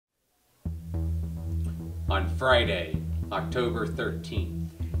On Friday, October 13th,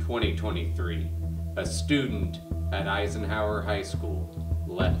 2023, a student at Eisenhower High School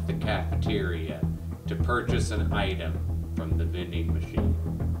left the cafeteria to purchase an item from the vending machine.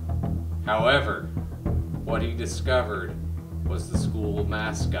 However, what he discovered was the school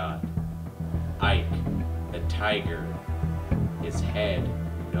mascot, Ike, the tiger, his head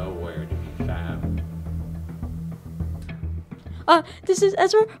nowhere to be found. This is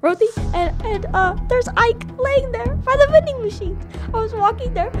Ezra Rothy, and there's Ike laying there by the vending machine. I was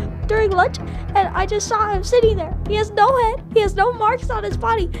walking there during lunch, and I just saw him sitting there. He has no head, he has no marks on his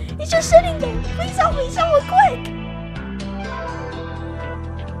body. He's just sitting there. Please help me, someone quick!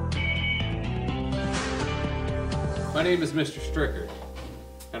 My name is Mr. Stricker,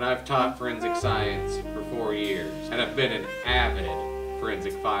 and I've taught forensic science for 4 years, and I've been an avid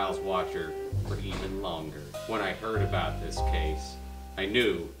forensic files watcher for even longer. When I heard about this case, I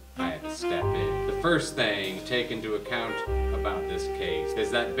knew I had to step in. The first thing to take into account about this case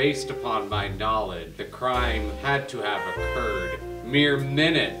is that based upon my knowledge, the crime had to have occurred mere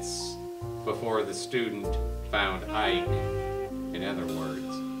minutes before the student found Ike. In other words,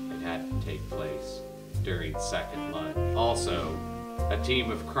 it had to take place during second lunch. Also, a team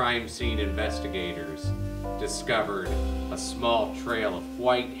of crime scene investigators discovered a small trail of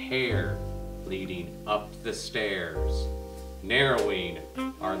white hair leading up the stairs, narrowing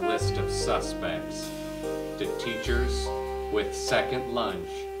our list of suspects to teachers with second lunch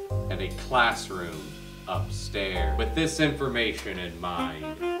and a classroom upstairs. With this information in mind,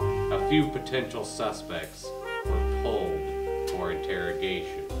 a few potential suspects were pulled for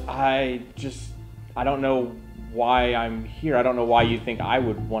interrogation. I don't know why I'm here. I don't know why you think I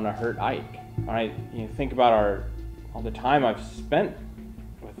would want to hurt Ike. You think about all the time I've spent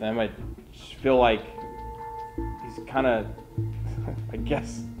with them. I just feel like he's kind of, I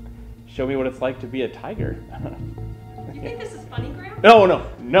guess, show me what it's like to be a tiger. You think this is funny, Graham? No.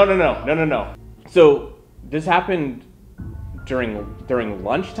 So this happened during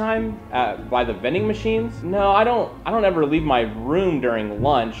lunchtime by the vending machines? No, I don't ever leave my room during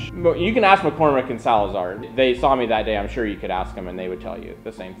lunch. You can ask McCormick and Salazar. They saw me that day. I'm sure you could ask them and they would tell you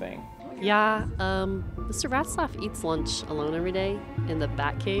the same thing. Yeah, Mr. Ratzlaff eats lunch alone every day in the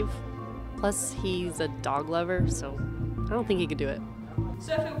bat cave. Plus, he's a dog lover, so I don't think he could do it.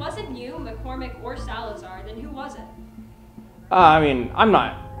 So if it wasn't you, McCormick, or Salazar, then who was it? I'm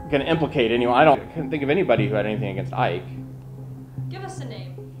not going to implicate anyone. I couldn't think of anybody who had anything against Ike. Give us a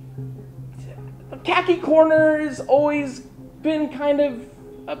name. Khaki Corner has always been kind of,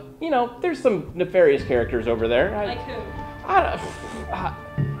 there's some nefarious characters over there. Like who?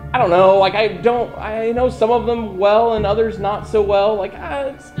 I don't know. Like I know some of them well and others not so well. Like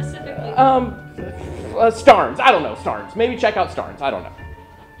specifically. Starnes. I don't know Starnes. Maybe check out Starnes. I don't know.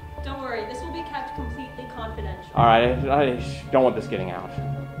 Don't worry. This will be kept completely confidential. All right. I don't want this getting out.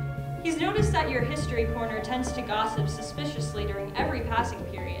 He's noticed that your history corner tends to gossip suspiciously during every passing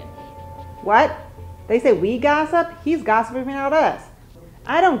period. What? They say we gossip? He's gossiping about us.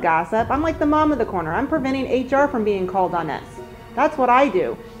 I don't gossip. I'm like the mom of the corner. I'm preventing HR from being called on us. That's what I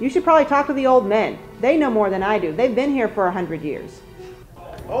do. You should probably talk to the old men. They know more than I do. They've been here for 100 years.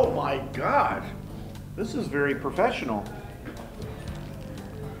 Oh my God. This is very professional.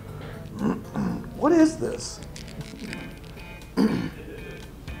 What is this?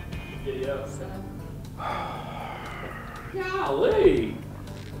 Golly,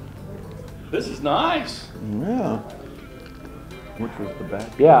 this is nice. Yeah. Which was the bad?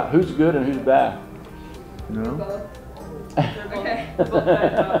 Yeah, who's good and who's bad? No. Okay.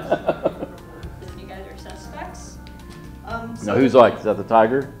 You guys are suspects? No, who's like, is that the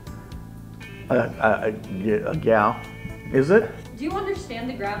tiger? A gal. Is it? Do you understand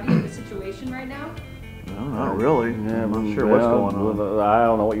the gravity of the situation right now? No, not really. Yeah, I'm not sure what's going on. I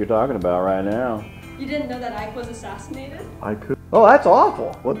don't know what you're talking about right now. You didn't know that Ike was assassinated? I could. Oh, that's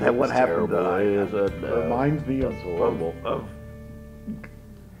awful. What happened to Ike? Reminds me of horrible.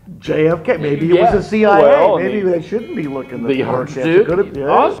 JFK. Maybe it was the CIA. Well, maybe they shouldn't be looking the Or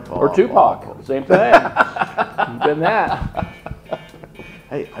Tupac. Same thing. Been that.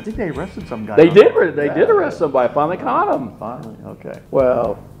 Hey, I think they arrested some guy. They did arrest somebody. Finally caught him. Finally, okay.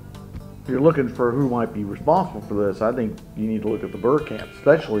 Well, if you're looking for who might be responsible for this, I think you need to look at the Burkamp,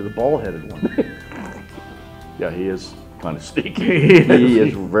 especially the bald-headed one. Yeah, he is kind of sneaky. He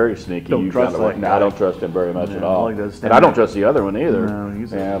is very sneaky. Don't trust that guy. I don't trust him very much at all. And I don't trust the other one either. No,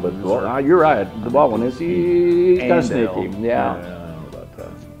 he's you're right. The bald one he's kind of sneaky. Yeah. I don't know about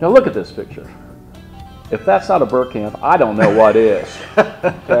that. Now look at this picture. If that's not a Burkamp, I don't know what is.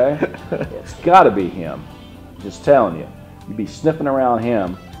 Okay? It's got to be him. Just telling you. You'd be sniffing around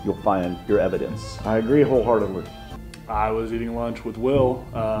him you'll find your evidence. I agree wholeheartedly. I was eating lunch with Will.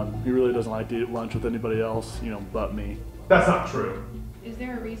 He really doesn't like to eat lunch with anybody else, but me. That's not true. Is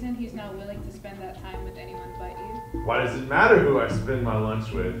there a reason he's not willing to spend that time with anyone but you? Why does it matter who I spend my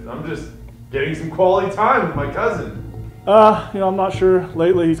lunch with? I'm just getting some quality time with my cousin. I'm not sure.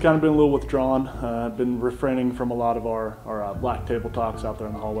 Lately, he's kind of been a little withdrawn. Been refraining from a lot of our black table talks out there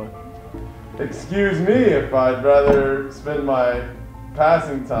in the hallway. Excuse me if I'd rather spend my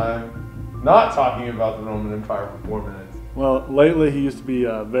passing time not talking about the Roman Empire for 4 minutes. Well, lately he used to be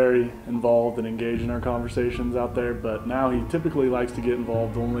very involved and engaged in our conversations out there, but now he typically likes to get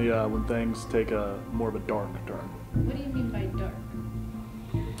involved only when things take more of a dark turn. What do you mean by dark?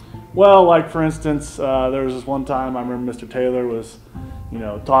 Well, like for instance, there was this one time I remember Mr. Taylor was,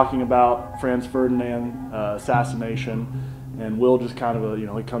 talking about Franz Ferdinand assassination, and Will just kind of,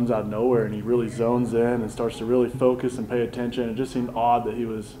 he comes out of nowhere and he really zones in and starts to really focus and pay attention. It just seemed odd that he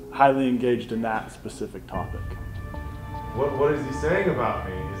was highly engaged in that specific topic. What is he saying about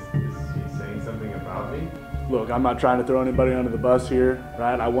me? Is he saying something about me? Look, I'm not trying to throw anybody under the bus here,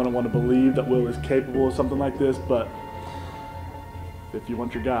 right? I wouldn't want to believe that Will is capable of something like this, but if you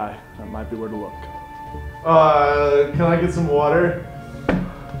want your guy, that might be where to look. Can I get some water?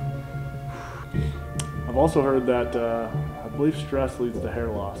 I've also heard that I believe stress leads to hair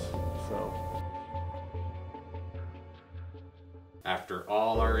loss, so. After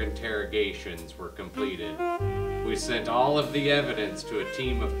all our interrogations were completed, we sent all of the evidence to a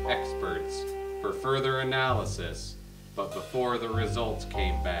team of experts for further analysis, but before the results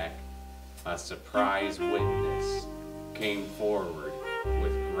came back, a surprise witness came forward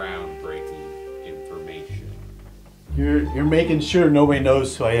with groundbreaking information. You're making sure nobody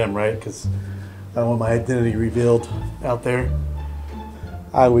knows who I am, right? Because I don't want my identity revealed out there.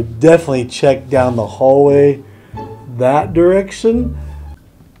 I would definitely check down the hallway that direction.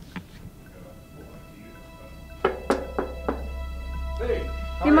 Hey,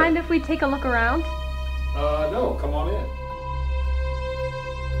 Do you mind if we take a look around? No, come on in.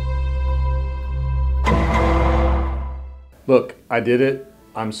 Look, I did it.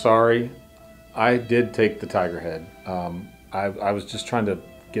 I'm sorry. I did take the tiger head. I was just trying to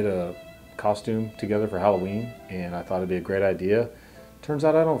get a costume together for Halloween, and I thought it'd be a great idea. Turns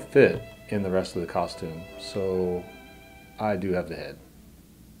out I don't fit in the rest of the costume, so I do have the head.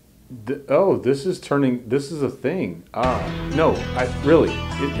 This is a thing. No,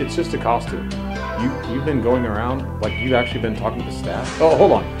 it's just a costume. You've been going around, like you've actually been talking to staff? Oh,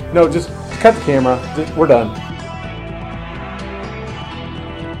 hold on. No, just cut the camera. We're done.